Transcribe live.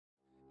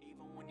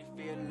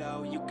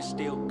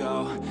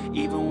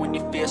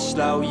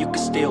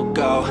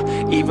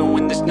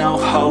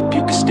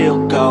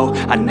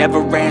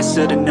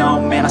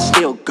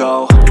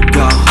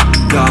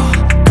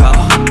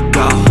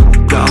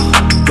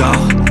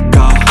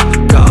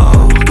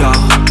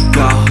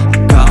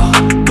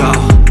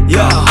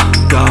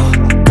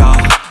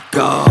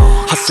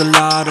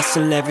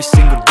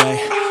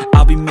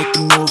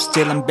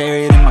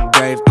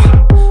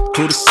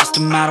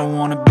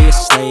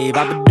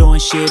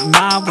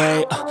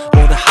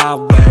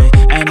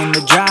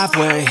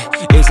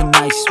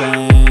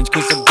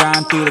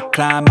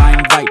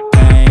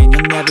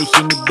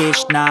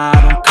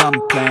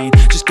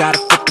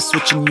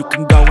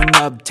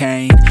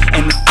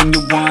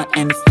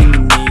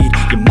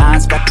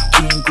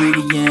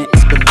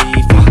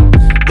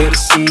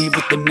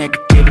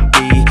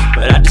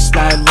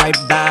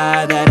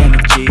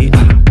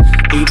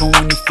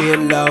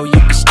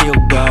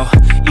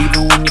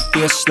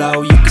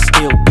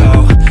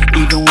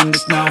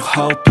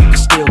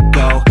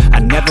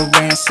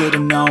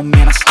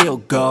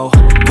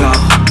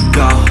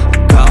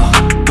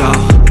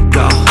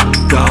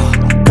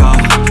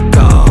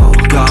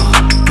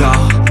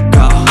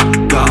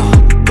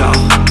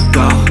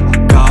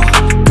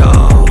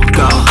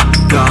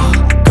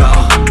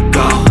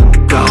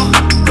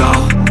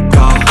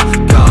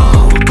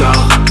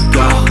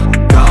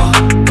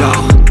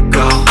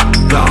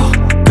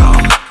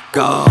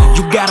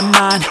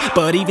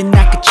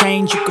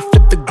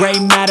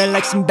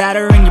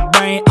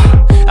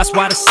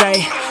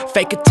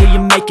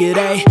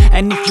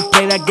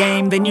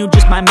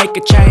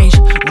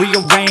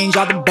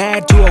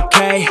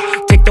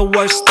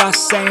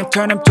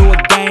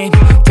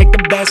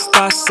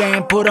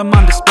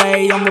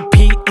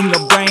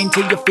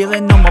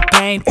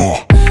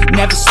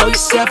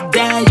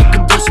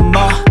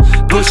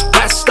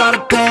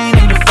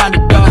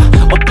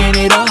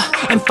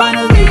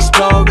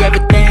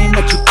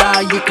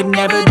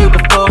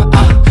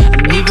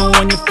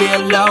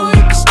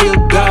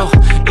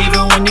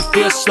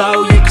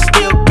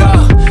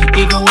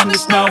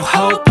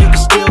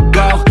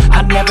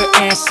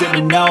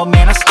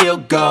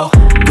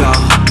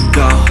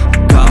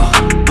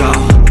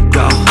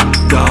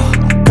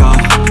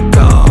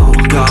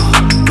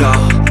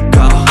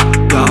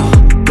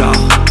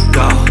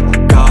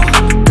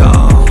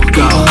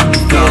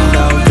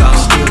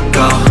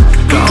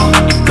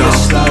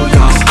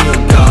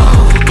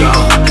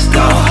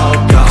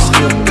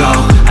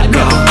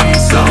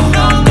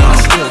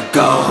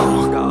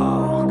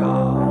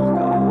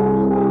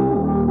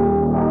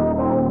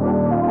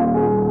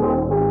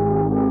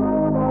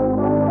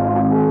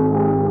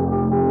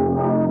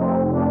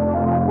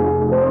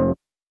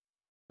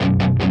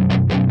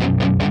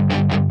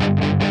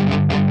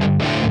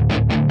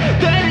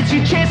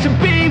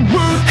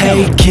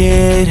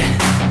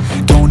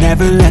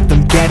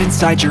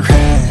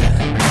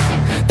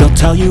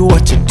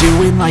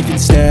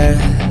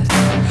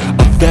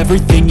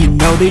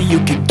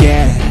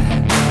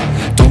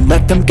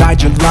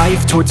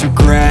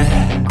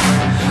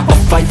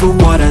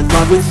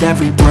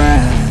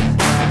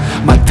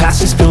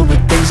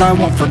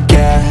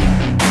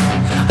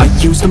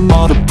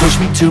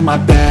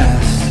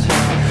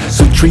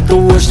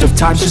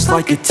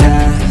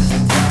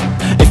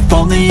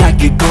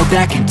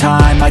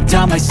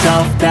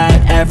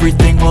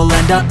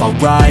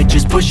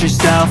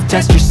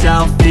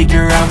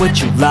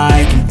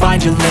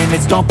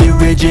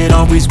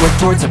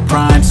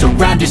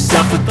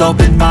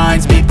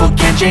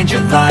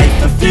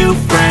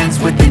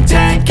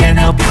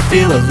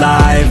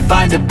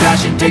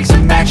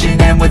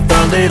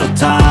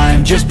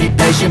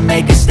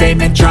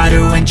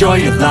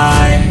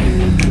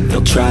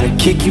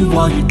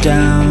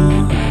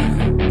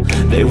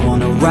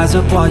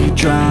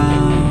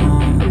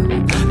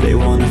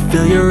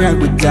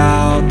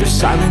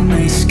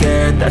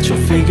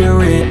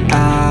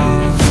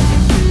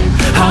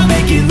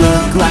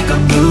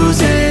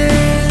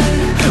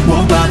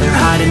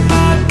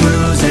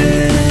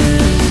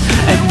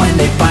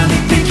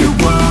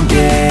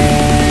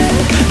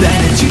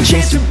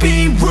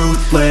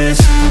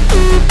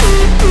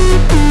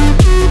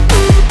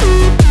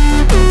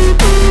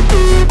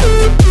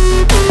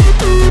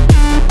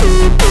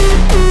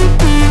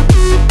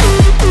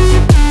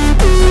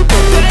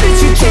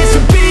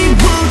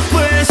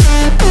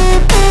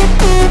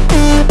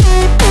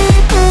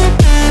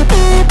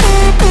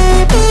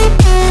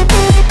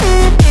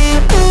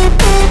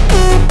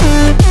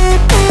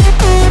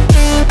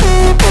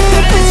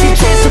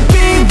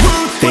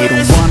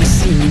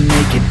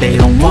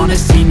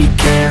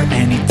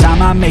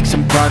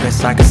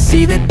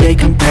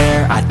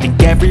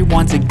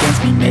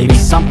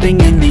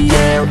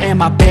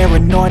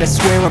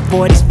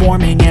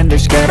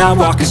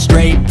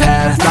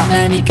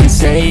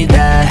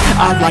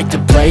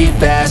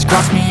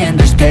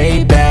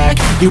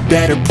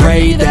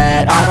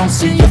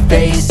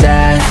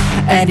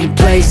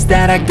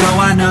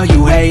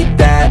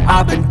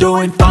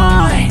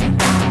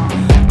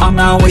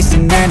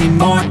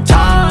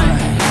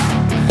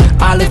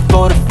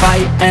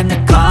and the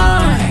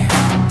climb.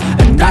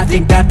 And I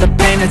think that the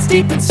pain that's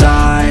deep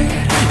inside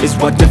is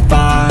what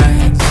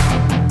defines.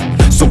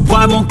 So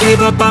I won't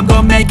give up, I'm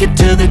gonna make it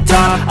to the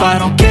top. I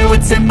don't care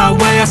what's in my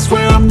way, I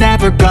swear I'm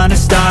never gonna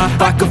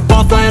stop. I could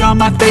fall flat on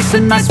my face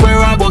and I swear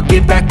I will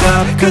get back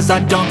up. Cause I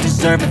don't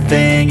deserve a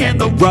thing and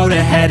the road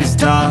ahead is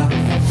tough.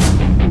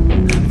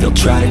 They'll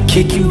try to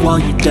kick you while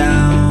you're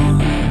down.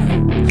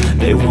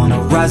 They wanna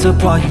rise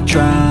up while you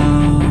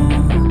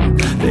drown.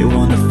 They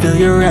wanna fill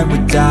your head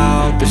with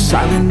doubt. They're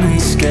silently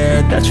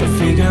scared that you'll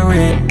figure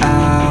it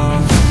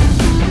out.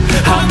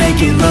 I'll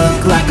make it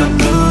look like I'm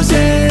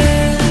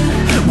losing,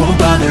 won't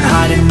bother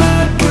hiding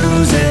my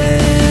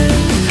bruises.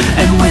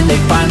 And when they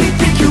finally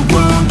think you're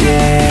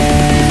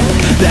wounded,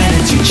 then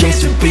it's your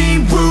chance to be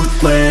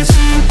ruthless.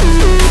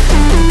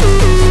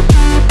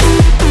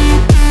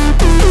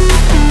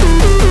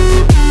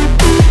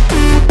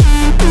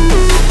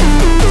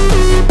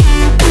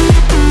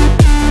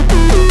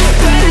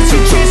 Then it's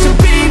your chance to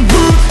be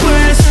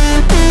ruthless.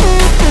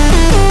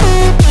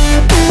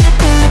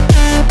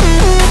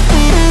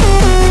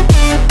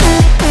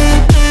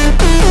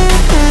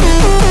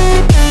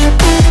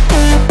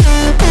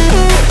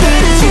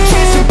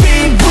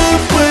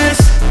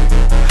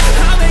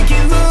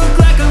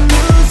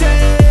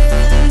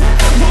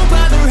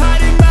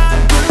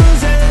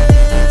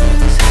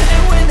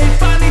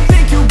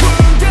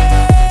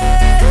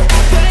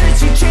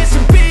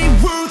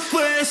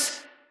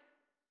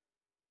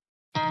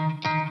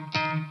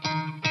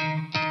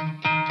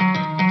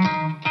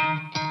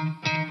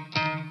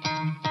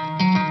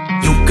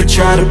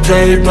 Try to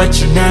play it, but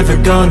you're never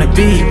gonna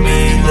beat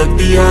me. Look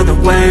the other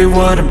way,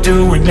 what I'm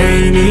doing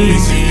ain't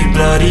easy.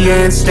 Bloody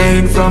hands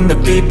stained from the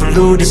people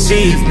who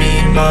deceive me.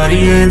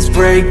 Muddy hands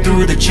break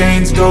through the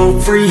chains, go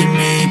free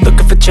me.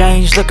 Looking for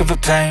change, looking for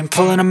pain,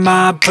 pulling a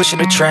mob,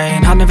 pushing a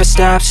train. I'll never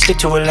stop, stick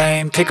to a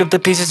lane, pick up the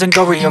pieces and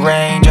go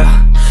rearrange.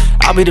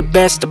 I'll be the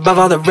best above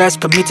all the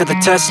rest, put me to the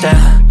test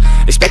and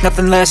expect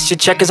nothing less, you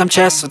check as I'm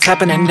chess, what's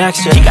happening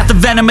next, yeah. He got the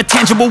venom, a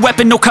tangible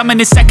weapon, no coming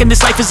in second.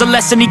 This life is a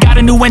lesson, he got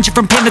a new engine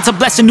from pain, that's a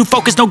blessing. New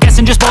focus, no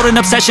guessing, just bold and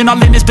obsession,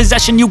 all in his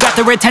possession. You got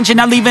their attention,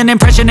 I'll leave an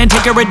impression and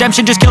take your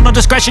redemption. Just kill, no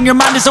discretion, your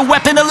mind is a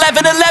weapon.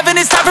 11-11,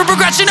 it's time for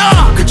progression,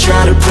 You could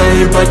try to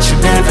play it, but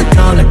you're never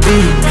gonna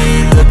beat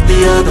me. Look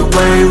the other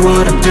way,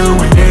 what I'm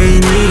doing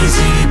ain't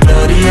easy.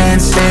 Bloody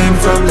hands stained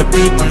from the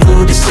people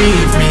who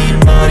deceive me.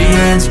 Muddy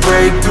hands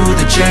break through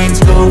the chains,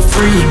 go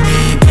free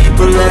me.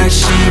 People like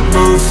sheep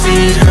move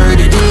feet, hurt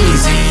it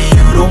easy.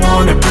 You don't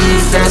wanna be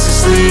fast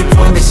asleep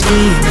when they're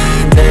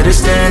scheming. Better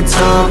stand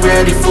tall,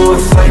 ready for a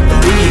fight,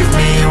 believe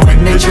me.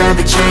 When they try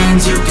the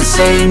chains, you can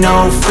say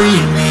no,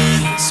 free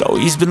me. So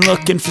he's been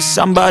looking for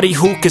somebody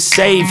who could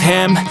save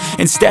him,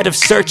 instead of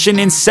searching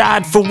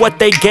inside for what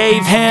they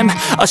gave him.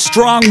 A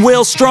strong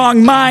will,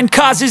 strong mind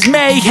causes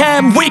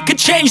mayhem. We could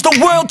change the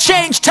world,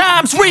 change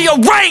times,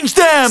 rearrange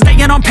them.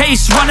 Staying on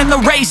pace, running the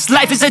race.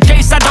 Life is a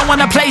chase, I don't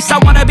want a place, I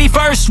wanna be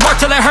first. Work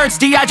till it hurts,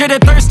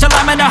 dehydrated thirst till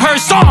I'm in a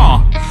hearse.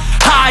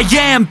 High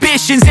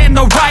ambitions in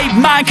the right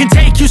mind can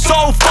take you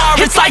so far.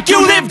 It's like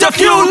you lived a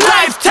few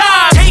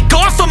lifetimes. Take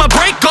off from a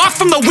break off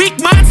from the weak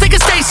minds, they can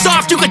stay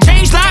soft. You can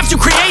change lives, you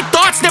create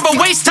thoughts, never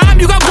waste time.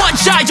 You got one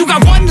shot, you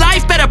got one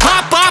life, better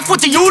pop off.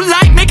 What do you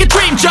like? Make a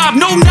dream job.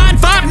 No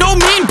 9-5, no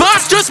mean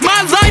boss, just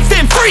my life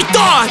and free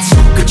thoughts.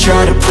 You could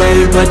try to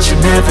play, but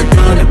you're never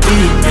gonna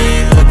beat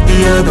me. Look the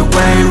other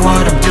way,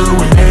 what I'm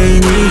doing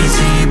ain't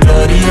easy.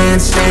 Bloody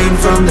hands stained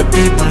from the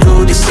people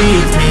who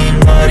deceive me.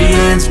 Muddy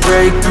hands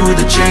break through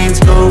the chains,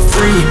 go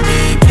free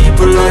me.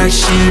 People like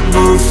sheep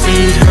move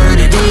feet, hurt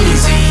it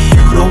easy.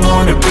 You don't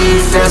wanna be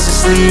fast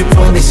asleep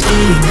when they're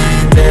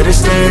scheming. Better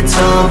stand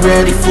tall,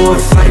 ready for a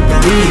fight,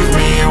 believe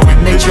me.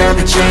 When they try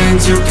the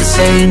chains, you can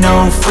say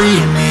no,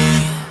 free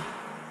me.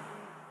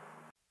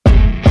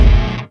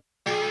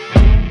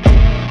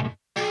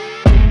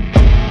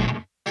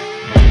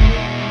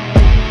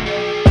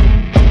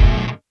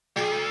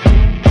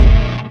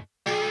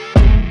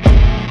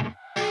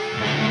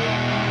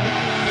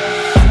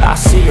 I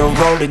see her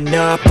rolling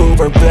up,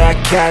 Uber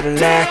black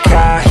Cadillac,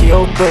 high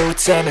heel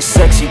boots and a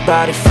sexy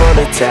body full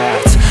of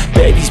tats.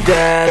 Baby's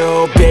bad,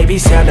 oh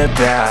baby's hella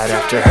bad.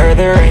 After her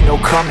there ain't no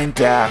coming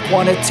back.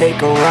 Wanna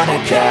take a run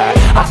at that.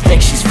 I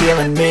think she's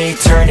feeling me,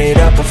 turn it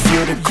up a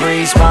few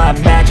degrees. My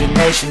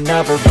imagination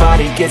of her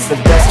body gets the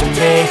best of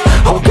me.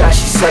 Oh gosh,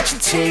 she's such a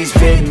tease,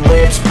 bitten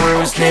lips,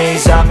 bruised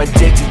knees. I'm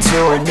addicted to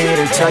her, need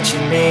her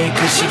touching me.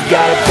 Cause she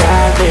got a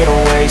bad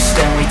little waist,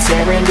 and we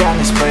tearing down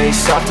this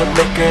place. Off the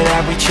liquor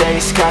that we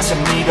chase,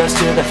 Casamigos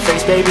to the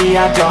face. Baby,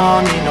 I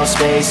don't need no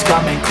space.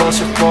 Coming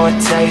closer for a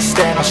taste,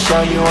 and I'll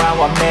show you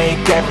how I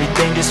make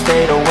everything just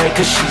fade away.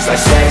 Cause she's like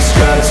sex,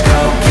 drugs,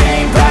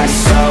 cocaine, body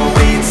so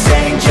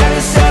insane.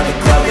 Jealous of the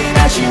clothing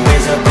that she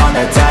wears up on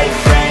that tight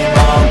frame.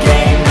 All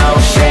game, no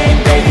shame,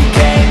 baby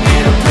came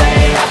here to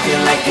play. I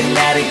feel like an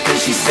addict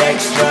cause she's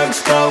sex,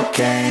 drugs,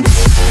 cocaine.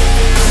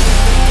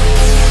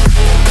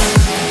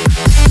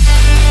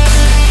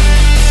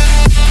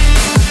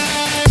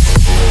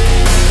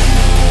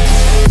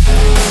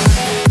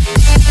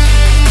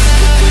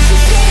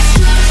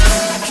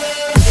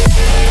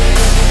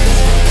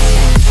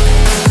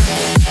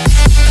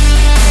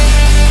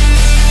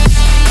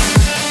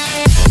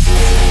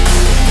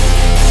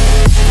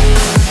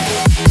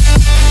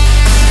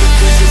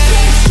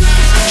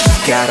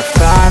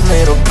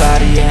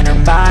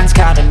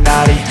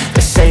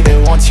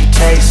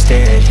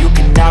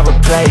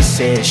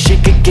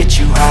 get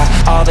you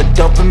high. All the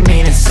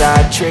dopamine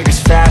inside triggers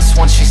fast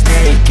once she's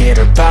naked.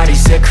 Her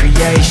body's a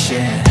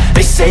creation.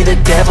 They say the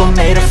devil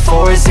made her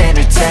for his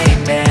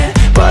entertainment,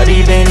 but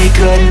even he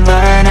couldn't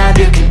learn how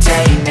to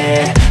contain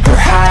it. Her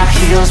high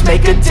heels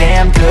make a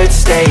damn good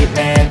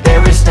statement.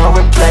 There is no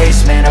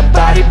replacement, a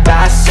body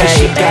by Satan. 'Cause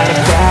she got a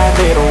bad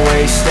little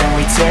waist, and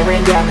we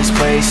tearing down this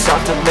place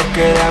off the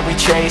liquor that we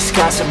chase.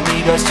 Got some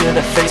egos to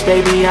the face,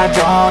 baby, I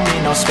don't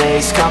need no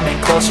space. Coming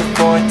closer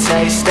for a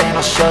taste, and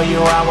I'll show you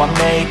how I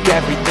make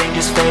everything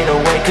just fade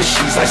away. 'Cause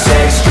she's like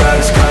sex,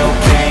 drugs,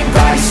 cocaine,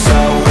 body so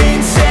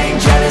insane.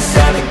 Jealous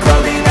of the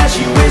clothing that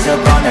she wears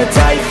up on her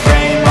tight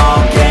frame.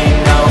 All game,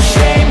 no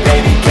shame,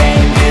 baby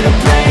came here to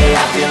play.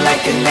 I feel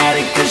like an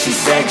addict 'cause she's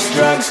sex,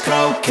 drugs,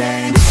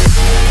 cocaine.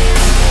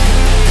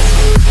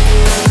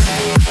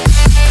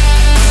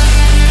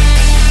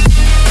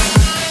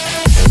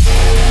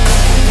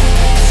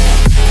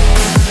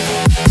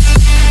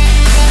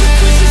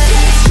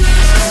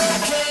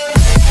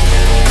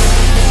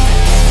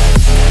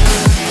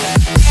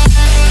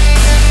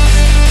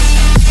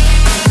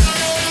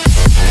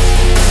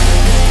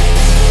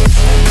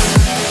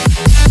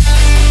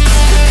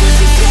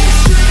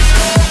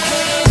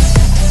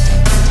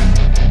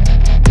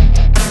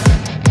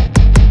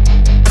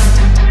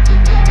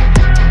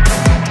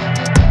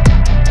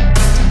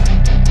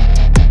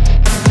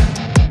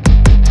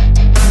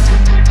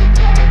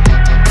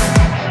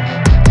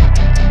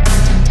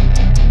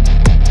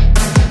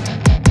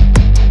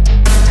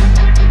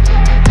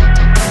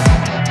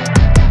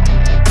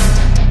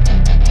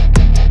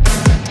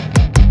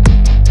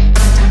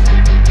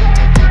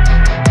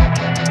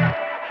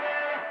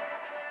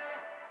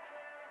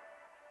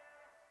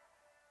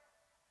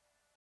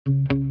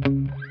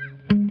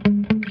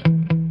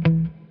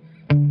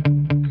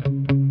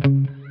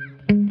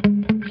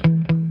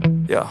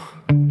 Yeah.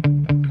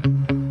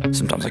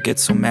 Sometimes I get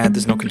so mad,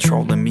 there's no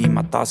controlling me.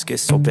 My thoughts get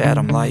so bad,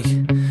 I'm like,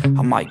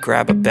 I might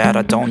grab a bat,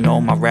 I don't know.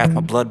 My wrath,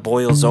 my blood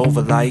boils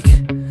over like,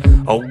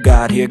 oh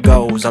God, here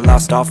goes. I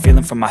lost all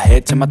feeling from my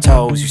head to my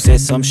toes. You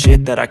said some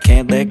shit that I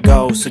can't let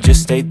go, so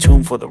just stay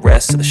tuned for the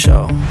rest of the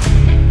show.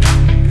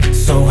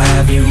 So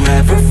have you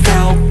ever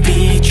felt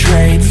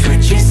betrayed?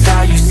 Switches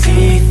how you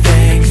see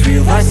things,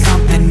 realize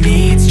something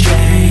needs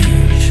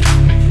change.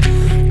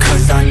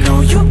 'Cause I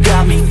know you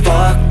got me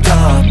fucked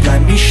up,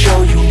 let me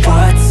show you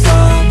what's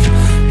up.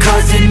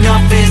 'Cause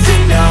enough is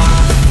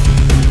enough.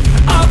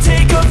 I'll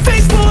take a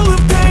face full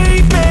of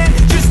pavement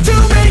just to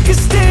make a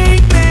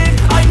statement.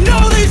 I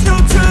know there's no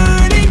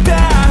turning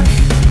back.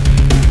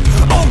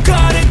 Oh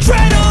God,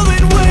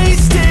 adrenaline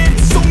wasted,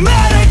 so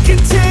mad I can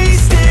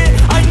taste it.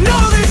 I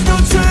know there's no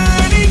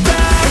turning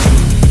back.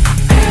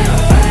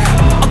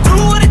 I'll do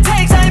what it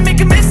takes, I ain't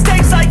making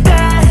mistakes like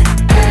that.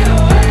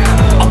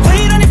 I'll play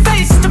it on your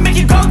face to make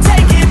you go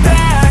take it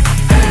back.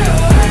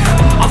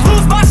 I'll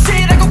lose my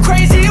shit, I go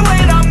crazy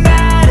when I'm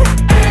mad.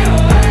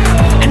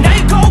 And now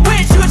you go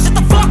wish you would shut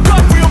the fuck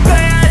up real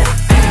bad.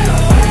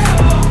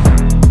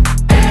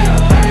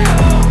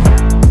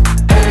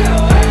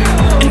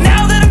 And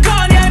now that I'm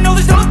gone, yeah, I know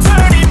there's no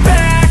turning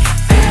back.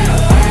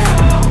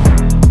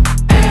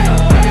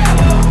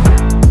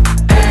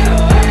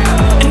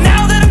 And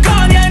now that I'm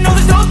gone, yeah, I know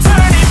there's no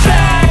turning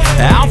back.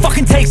 I don't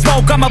fucking take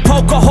smoke, I'ma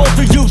poke a hole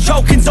through you.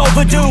 Choking's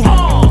overdue.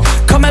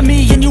 Come at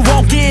me and you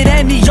won't get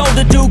any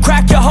older, dude.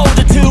 Crack your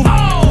holder too.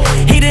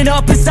 Heating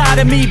up inside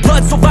of me,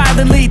 blood so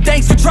violently.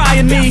 Thanks for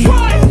trying me.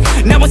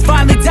 Now it's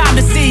finally time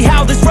to see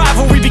how this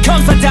rivalry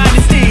becomes my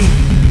dynasty.